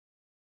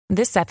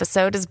This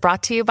episode is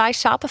brought to you by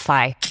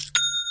Shopify.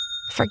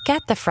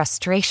 Forget the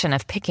frustration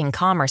of picking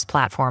commerce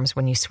platforms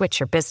when you switch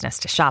your business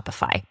to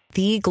Shopify,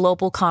 the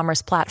global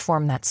commerce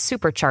platform that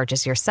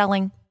supercharges your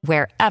selling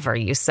wherever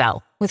you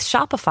sell. With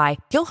Shopify,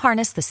 you'll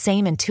harness the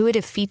same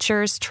intuitive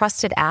features,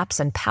 trusted apps,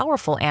 and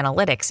powerful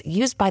analytics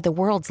used by the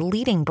world's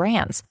leading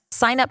brands.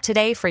 Sign up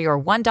today for your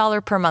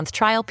 $1 per month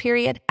trial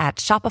period at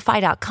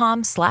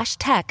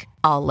shopify.com/tech,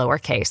 all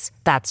lowercase.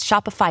 That's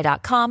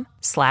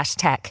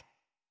shopify.com/tech.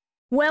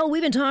 Well,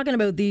 we've been talking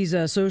about these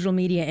social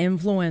media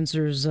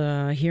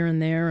influencers here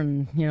and there,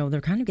 and, they're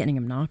kind of getting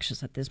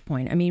obnoxious at this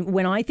point. I mean,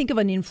 when I think of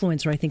an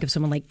influencer, I think of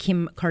someone like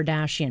Kim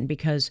Kardashian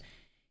because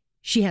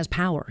she has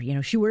power.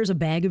 She wears a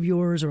bag of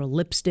yours or a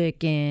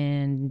lipstick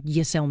and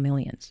you sell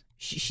millions.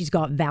 She's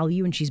got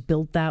value and she's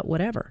built that,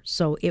 whatever.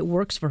 So it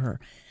works for her.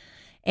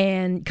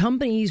 And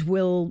companies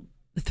will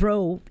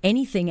throw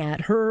anything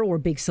at her or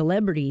big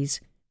celebrities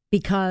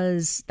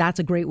because that's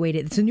a great way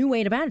it's a new way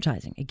of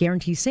advertising. It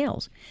guarantees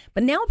sales.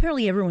 But now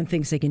apparently everyone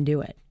thinks they can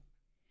do it.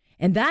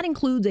 And that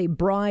includes a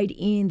bride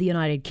in the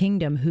United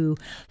Kingdom who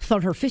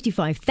thought her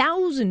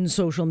 55,000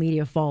 social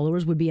media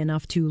followers would be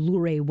enough to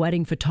lure a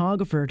wedding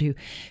photographer to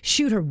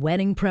shoot her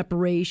wedding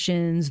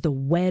preparations, the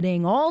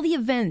wedding, all the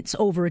events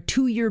over a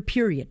 2-year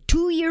period.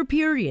 2-year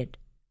period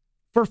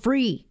for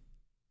free.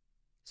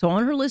 So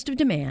on her list of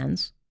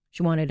demands,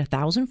 she wanted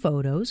 1,000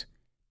 photos,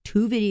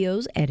 2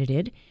 videos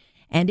edited,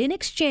 and in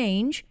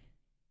exchange,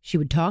 she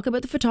would talk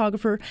about the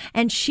photographer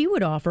and she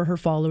would offer her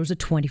followers a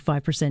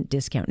 25%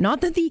 discount.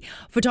 Not that the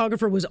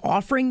photographer was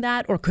offering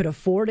that or could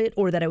afford it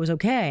or that it was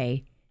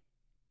okay,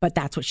 but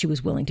that's what she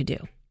was willing to do.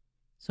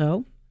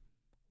 So,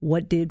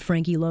 what did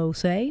Frankie Lowe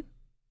say?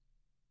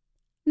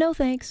 No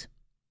thanks.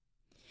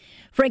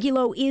 Frankie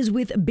Lowe is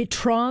with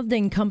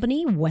Betrothed &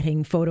 Company,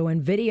 wedding photo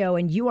and video,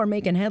 and you are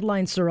making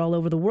headlines, sir, all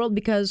over the world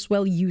because,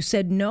 well, you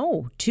said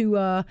no to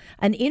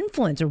an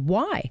influencer.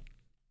 Why?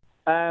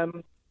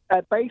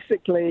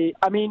 Basically,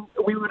 I mean,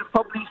 we would have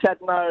probably said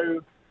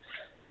no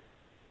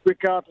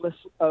regardless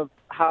of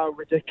how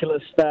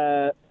ridiculous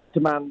their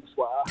demands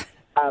were,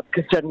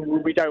 because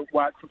generally we don't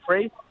work for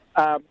free.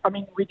 I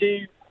mean, we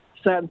do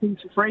certain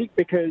things for free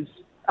because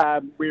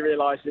we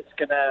realise it's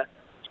going to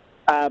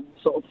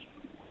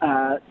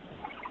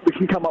we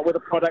can come up with a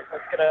product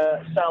that's going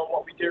to sell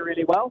what we do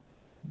really well,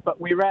 but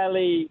we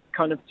rarely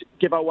kind of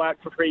give our work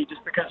for free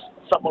just because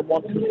someone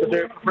wants us to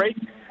do it for free.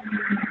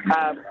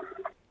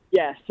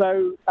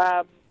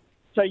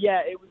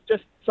 It was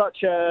just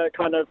such a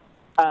kind of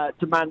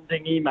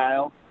demanding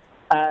email.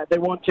 They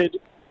wanted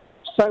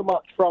so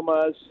much from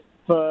us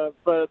for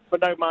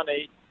no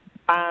money.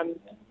 And,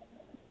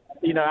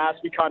 as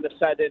we kind of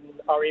said in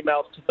our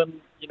emails to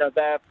them,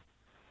 their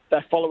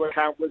follower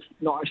count was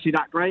not actually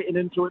that great in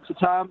influencer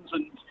terms.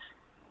 And,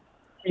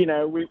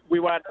 we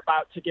weren't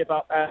about to give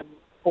up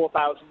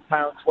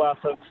 £4,000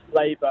 worth of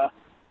labour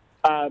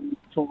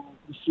for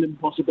the slim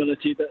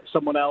possibility that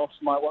someone else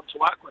might want to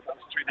work with us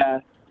through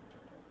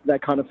their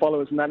kind of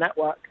followers and their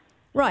network.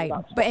 Right,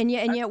 but and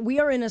yet we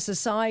are in a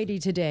society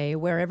today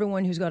where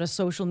everyone who's got a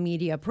social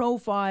media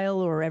profile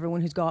or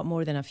everyone who's got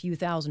more than a few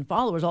thousand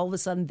followers, all of a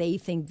sudden they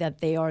think that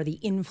they are the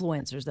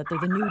influencers, that they're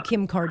the new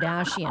Kim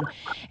Kardashian,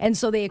 and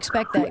so they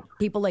expect that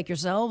people like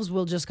yourselves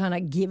will just kind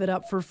of give it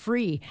up for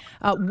free.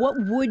 What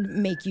would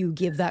make you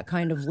give that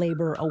kind of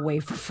labor away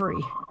for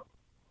free?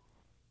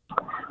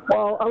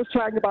 Well, I was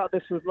chatting about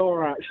this with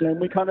Laura actually,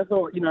 and we kind of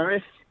thought,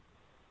 if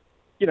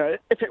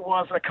it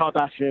was a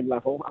Kardashian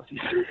level, as you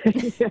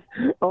say,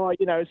 or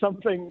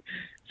something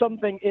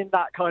in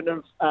that kind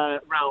of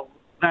realm,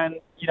 then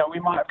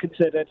we might have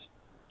considered,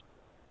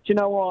 do you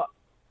know what,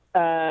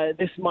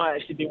 this might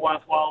actually be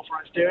worthwhile for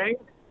us doing.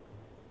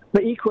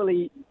 But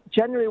equally,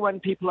 generally,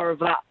 when people are of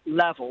that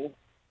level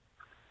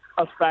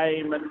of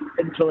fame and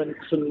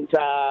influence and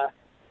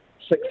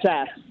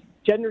success,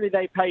 generally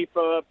they pay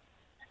for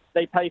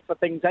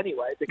things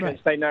anyway because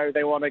they know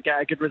they want to get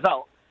a good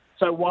result.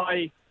 So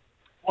why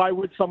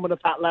would someone of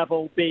that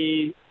level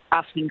be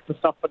asking for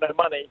stuff for no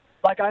money?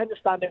 Like, I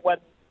understand it when,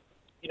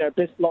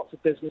 lots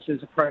of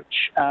businesses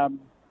approach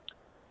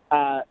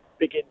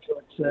big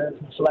influencers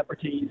and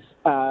celebrities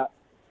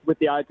with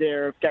the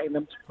idea of getting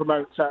them to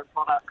promote certain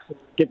products and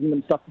giving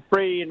them stuff for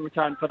free in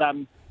return for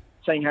them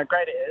saying how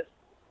great it is.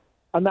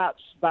 And that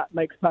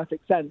makes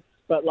perfect sense.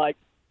 But, like,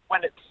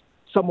 when it's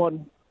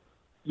someone,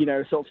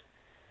 sort of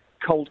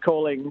cold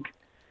calling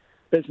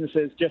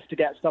businesses just to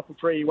get stuff for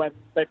free when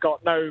they've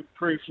got no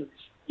proof of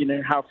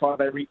how far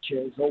their reach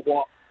is or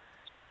what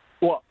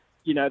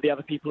the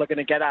other people are going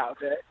to get out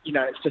of it.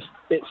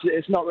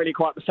 It's not really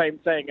quite the same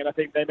thing, and I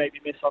think they maybe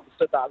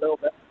misunderstood that a little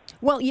bit.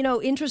 Well,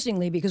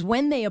 interestingly, because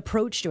when they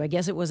approached you, I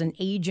guess it was an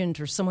agent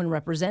or someone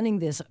representing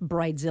this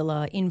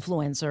Bridezilla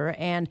influencer,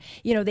 and,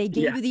 they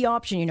gave you the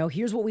option,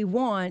 here's what we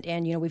want,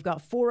 and, we've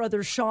got 4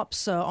 other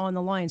shops on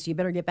the line, so you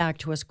better get back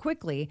to us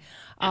quickly,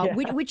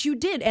 which you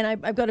did. And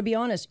I've got to be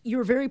honest, you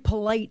were very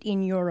polite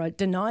in your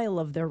denial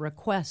of their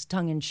request,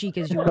 tongue-in-cheek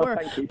as you were,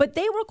 but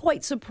they were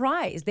quite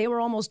surprised. They were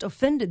almost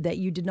offended that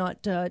you did not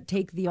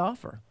take the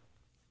offer.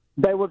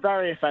 They were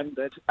very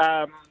offended.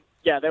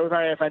 yeah, they were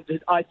very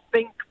offended. I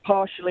think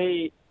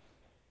partially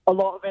a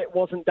lot of it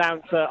wasn't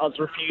down to us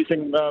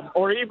refusing them,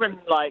 or even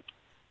like,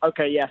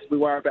 okay, yes, we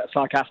were a bit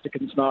sarcastic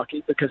and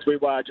snarky because we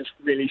were just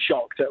really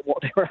shocked at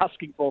what they were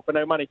asking for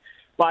no money.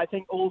 But I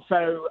think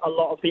also a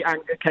lot of the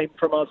anger came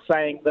from us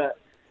saying that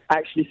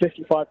actually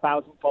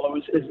 55,000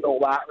 followers isn't all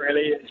that,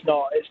 really. It's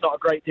not a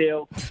great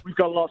deal. We've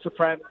got lots of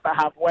friends that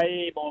have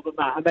way more than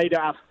that, and they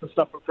don't ask for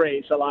stuff for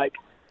free. So, like,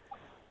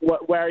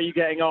 where are you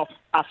getting off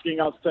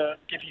asking us to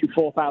give you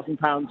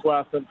 £4,000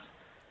 worth of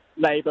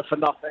labour for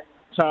nothing?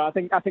 So I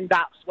think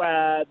that's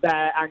where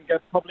their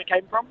anger probably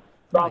came from,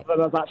 rather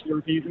than us actually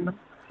refusing them.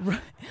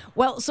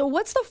 Well, so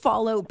what's the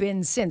fallout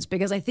been since?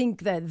 Because I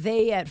think that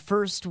they at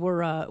first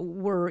were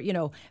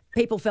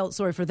people felt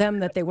sorry for them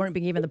that they weren't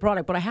being given the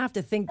product, but I have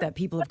to think that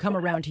people have come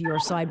around to your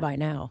side by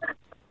now.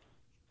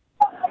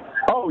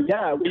 Oh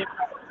yeah,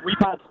 we've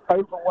had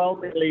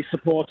overwhelmingly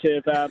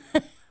supportive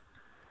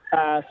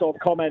sort of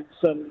comments,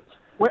 and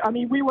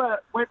we were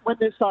when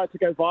it started to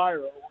go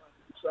viral,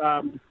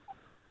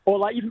 or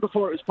like even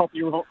before it was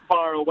properly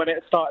viral, when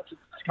it started to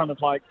kind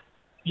of like,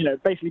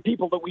 basically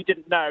people that we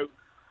didn't know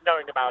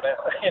knowing about it,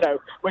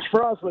 which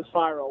for us was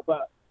viral,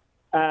 but,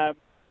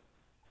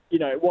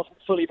 it wasn't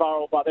fully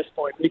viral by this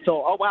point. We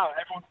thought, oh, wow,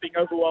 everyone's being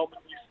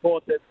overwhelmingly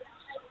supportive.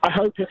 I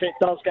hope if it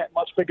does get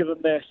much bigger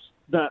than this,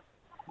 that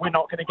we're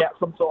not going to get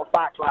some sort of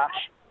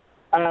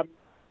backlash.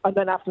 And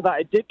then after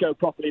that, it did go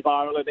properly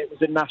viral, and it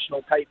was in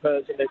national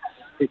papers, and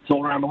it's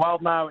all around the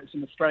world now. It's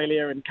in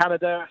Australia and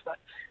Canada.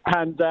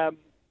 And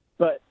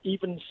but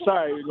even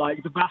so,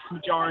 like, the vast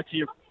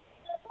majority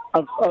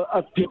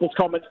of people's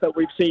comments that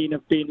we've seen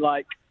have been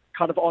like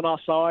kind of on our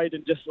side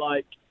and just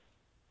like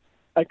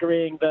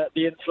agreeing that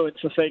the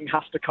influencer thing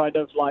has to kind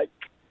of like,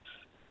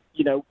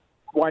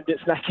 wind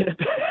its neck in a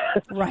bit.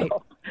 Right.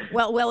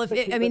 Well,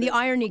 the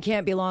irony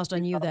can't be lost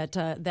on you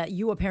that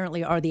you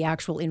apparently are the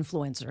actual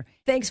influencer.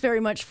 Thanks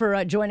very much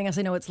for joining us.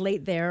 I know it's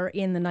late there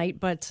in the night,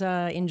 but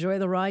enjoy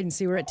the ride and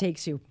see where it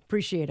takes you.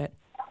 Appreciate it.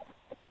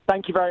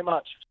 Thank you very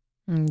much.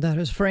 That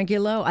is Frankie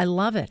Lowe. I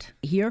love it.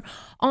 Here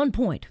on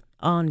Point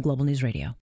on Global News Radio.